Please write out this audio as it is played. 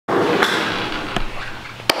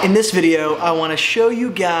In this video, I want to show you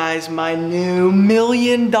guys my new $1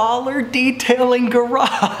 million detailing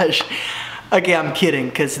garage. Okay, I'm kidding,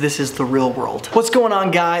 because this is the real world. What's going on,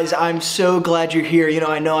 guys? I'm so glad you're here. You know,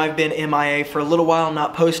 I know I've been MIA for a little while,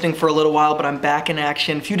 not posting for a little while, but I'm back in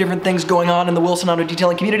action. A few different things going on in the Wilson Auto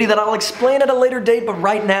Detailing community that I'll explain at a later date, but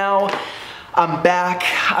right now, I'm back.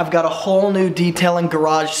 I've got a whole new detailing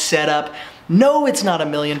garage setup. No, it's not $1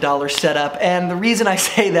 million setup, and the reason I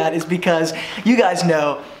say that is because you guys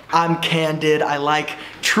know I'm candid, I like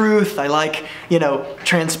truth, I like, you know,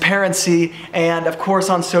 transparency, and of course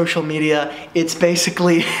on social media, it's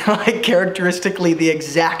basically like characteristically the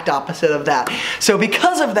exact opposite of that. So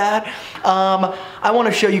because of that, I want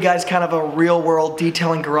to show you guys kind of a real world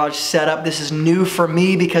detailing garage setup. This is new for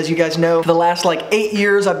me because you guys know for the last like 8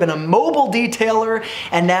 years I've been a mobile detailer,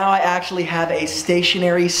 and now I actually have a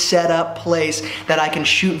stationary setup place that I can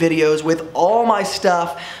shoot videos with all my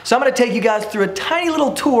stuff. So I'm going to take you guys through a tiny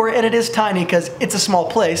little tour, and it is tiny because it's a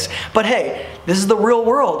small place, but hey, this is the real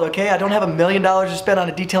world, okay? I don't have $1 million to spend on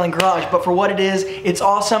a detailing garage, but for what it is, it's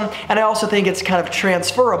awesome, and I also think it's kind of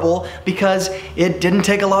transferable because it didn't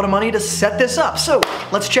take a lot of money to set this up. So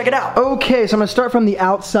let's check it out. Okay, so I'm gonna start from the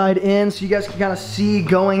outside in so you guys can kind of see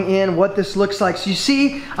going in what this looks like. So you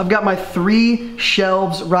see, I've got my 3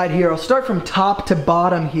 shelves right here. I'll start from top to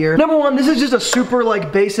bottom here. Number one, this is just a super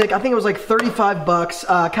like basic, I think it was like 35 bucks,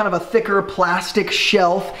 kind of a thicker plastic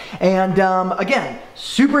shelf, and again,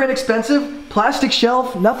 super inexpensive. Plastic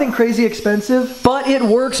shelf, nothing crazy expensive, but it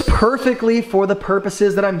works perfectly for the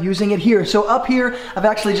purposes that I'm using it here. So up here, I've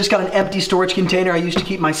actually just got an empty storage container I used to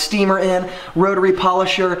keep my steamer in, rotary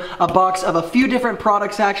polisher, a box of a few different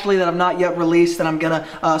products actually that I've not yet released that I'm gonna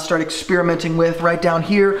start experimenting with. Right down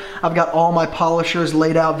here, I've got all my polishers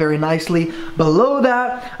laid out very nicely. Below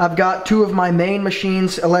that, I've got 2 of my main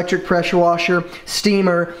machines, electric pressure washer,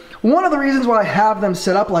 steamer. One of the reasons why I have them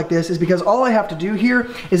set up like this is because all I have to do here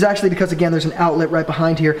is actually, because again there's an outlet right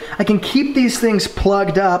behind here, I can keep these things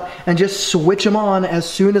plugged up and just switch them on as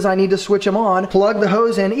soon as I need to switch them on, plug the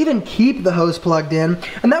hose in, even keep the hose plugged in,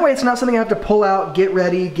 and that way it's not something I have to pull out, get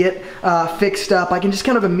ready, get fixed up. I can just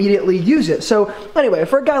kind of immediately use it. So anyway,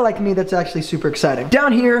 for a guy like me, that's actually super exciting.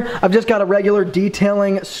 Down here, I've just got a regular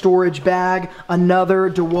detailing storage bag, another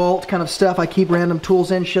DeWalt kind of stuff I keep random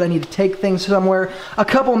tools in should I need to take things somewhere, a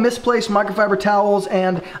couple misplaced microfiber towels,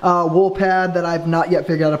 and wool pad that I've not yet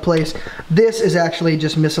figured out a place. This is actually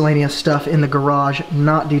just miscellaneous stuff in the garage,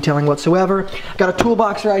 not detailing whatsoever. Got a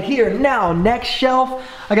toolbox right here. Now, next shelf,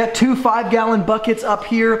 I got 2 5-gallon buckets up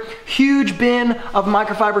here, huge bin of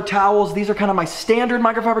microfiber towels. These are kind of my standard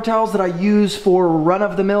microfiber towels that I use for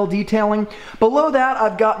run-of-the-mill detailing. Below that,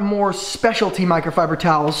 I've got more specialty microfiber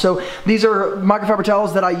towels. So these are microfiber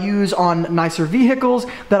towels that I use on nicer vehicles,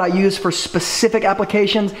 that I use for specific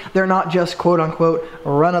applications. They're not just quote-unquote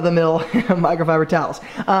run-of-the-mill microfiber towels.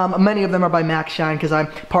 Many of them are by Max Shine because I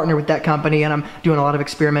partner with that company and I'm doing a lot of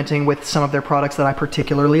experimenting with some of their products that I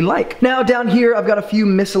particularly like. Now down here I've got a few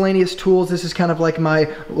miscellaneous tools. This is kind of like my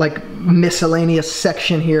miscellaneous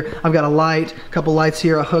section here. I've got a light, a couple lights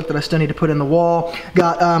here, a hook that I still need to put in the wall.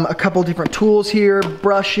 Got a couple different tools here,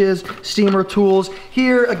 brushes, steamer tools.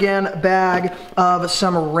 Here again, a bag of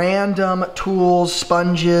some random tools,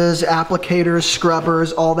 sponges, applicators,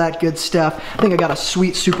 scrubbers, all that good stuff. I think I got a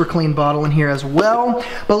sweet super clean bottle in here as well.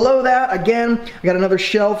 Below that, again, I got another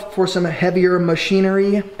shelf for some heavier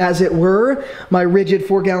machinery, as it were. My rigid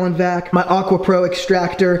 4-gallon vac, my Aqua Pro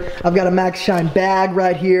extractor. I've got a Max Shine bag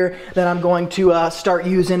right here that I'm going to start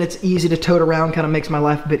using. It's easy to tote around, kind of makes my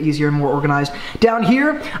life a bit easier and more organized. Down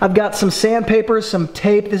here, I've got some sandpaper, some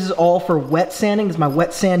tape. This is all for wet sanding. This is my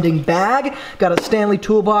wet sanding bag. Got a Stanley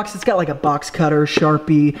toolbox. It's got like a box cutter,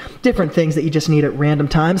 Sharpie, different things that you just need at random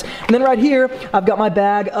times. And then right here, I've got my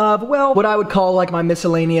bag of, well, what I would call like my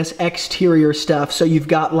miscellaneous exterior stuff. So you've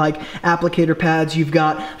got like applicator pads, you've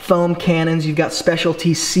got foam cannons, you've got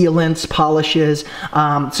specialty sealants, polishes,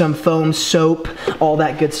 some foam soap, all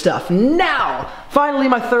that good stuff. Now, finally,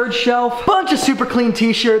 my 3rd shelf, bunch of super clean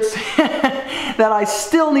t-shirts that I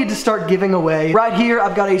still need to start giving away. Right here,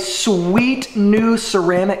 I've got a sweet new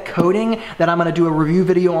ceramic coating that I'm gonna do a review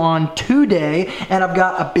video on today, and I've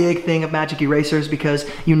got a big thing of magic erasers because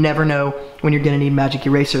you never know when you're gonna need magic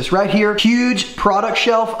erasers. Right here, huge product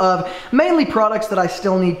shelf of mainly products that I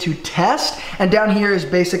still need to test, and down here is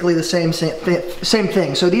basically the same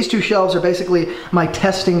thing. So these 2 shelves are basically my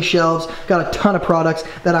testing shelves. Got a ton of products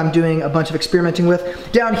that I'm doing a bunch of experimenting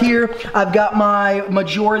with. Down here, I've got my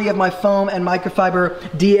majority of my foam and my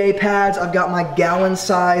microfiber DA pads. I've got my gallon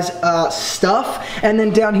size stuff. And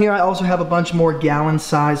then down here, I also have a bunch more gallon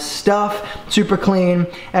size stuff. Super clean,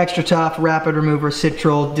 extra tough, rapid remover,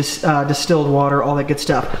 citral, distilled water, all that good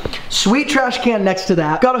stuff. Sweet trash can next to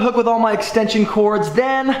that. Got a hook with all my extension cords.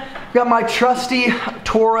 Then got my trusty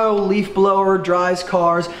Toro leaf blower, dries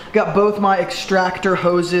cars. Got both my extractor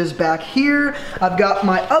hoses back here. I've got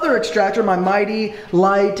my other extractor, my Mighty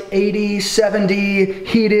Light 80/70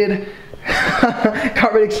 heated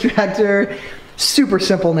carpet extractor. Super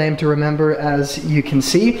simple name to remember, as you can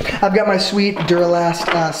see. I've got my sweet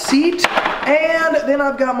Duralast seat. And then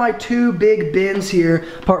I've got my 2 big bins here,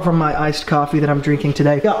 apart from my iced coffee that I'm drinking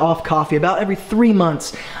today. Got off coffee. About every 3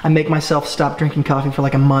 months, I make myself stop drinking coffee for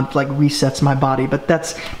like a month, like resets my body, but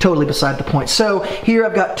that's totally beside the point. So here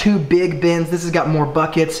I've got 2 big bins. This has got more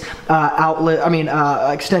buckets,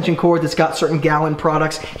 extension cord that's got certain gallon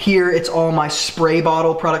products. Here it's all my spray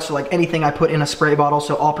bottle products, so like anything I put in a spray bottle,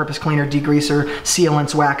 so all-purpose cleaner, degreaser,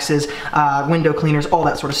 sealants, waxes, window cleaners, all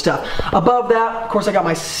that sort of stuff. Above that, of course, I got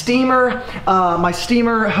my steamer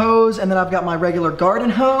hose, and then I've got my regular garden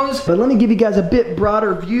hose. But let me give you guys a bit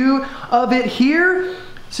broader view of it here.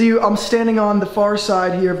 So I'm standing on the far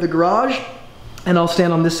side here of the garage, and I'll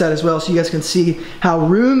stand on this side as well so you guys can see how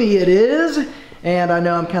roomy it is. And I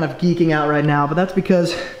know I'm kind of geeking out right now, but that's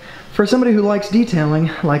because for somebody who likes detailing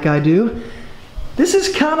like I do, this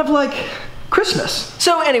is kind of like Christmas.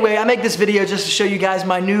 So anyway, I make this video just to show you guys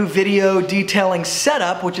my new video detailing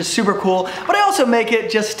setup, which is super cool, but I also make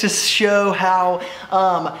it just to show how,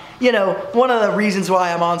 you know, one of the reasons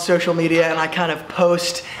why I'm on social media and I kind of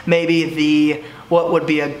post maybe what would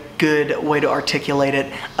be a good way to articulate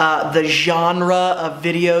it, the genre of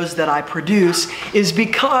videos that I produce is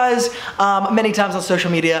because many times on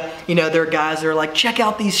social media, you know, there are guys that are like, check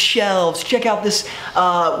out these shelves, check out this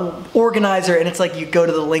organizer, and it's like you go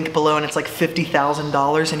to the link below and it's like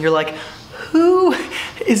 $50,000 and you're like, who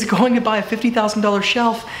is going to buy a $50,000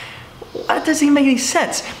 shelf? That doesn't even make any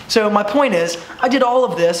sense. So my point is, I did all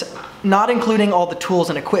of this, not including all the tools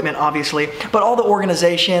and equipment, obviously, but all the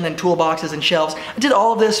organization and toolboxes and shelves. I did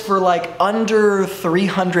all of this for like under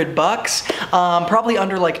 300 bucks, probably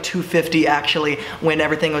under like 250 actually, when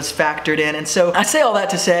everything was factored in. And so I say all that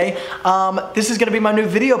to say, this is gonna be my new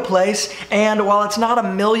video place, and while it's not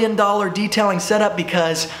 $1 million detailing setup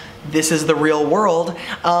because this is the real world,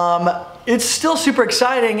 it's still super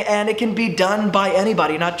exciting, and it can be done by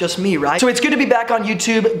anybody, not just me, right? So it's good to be back on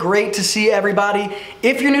YouTube. Great to see everybody.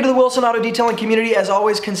 If you're new to the Wilson Auto Detailing community, as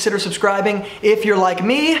always, consider subscribing. If you're like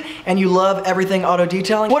me and you love everything auto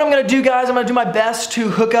detailing, what I'm gonna do, guys, I'm gonna do my best to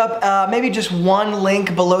hook up maybe just one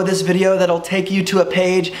link below this video that'll take you to a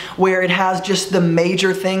page where it has just the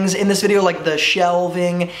major things in this video, like the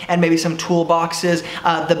shelving and maybe some toolboxes,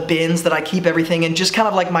 the bins that I keep everything in, just kind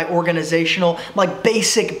of like my organizational, like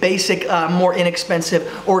basic more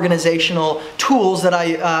inexpensive organizational tools that I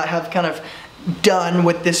have kind of done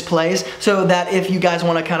with this place, so that if you guys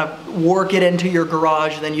want to kind of work it into your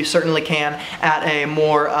garage, then you certainly can at a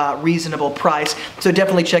more reasonable price. So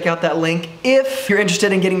definitely check out that link. If you're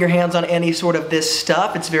interested in getting your hands on any sort of this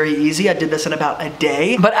stuff, it's very easy. I did this in about a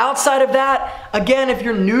day. But outside of that, again, if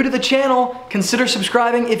you're new to the channel, consider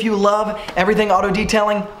subscribing if you love everything auto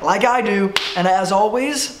detailing like I do. And as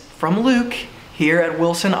always, from Luke, here at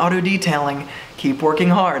Wilson Auto Detailing, keep working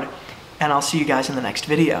hard, and I'll see you guys in the next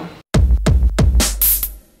video.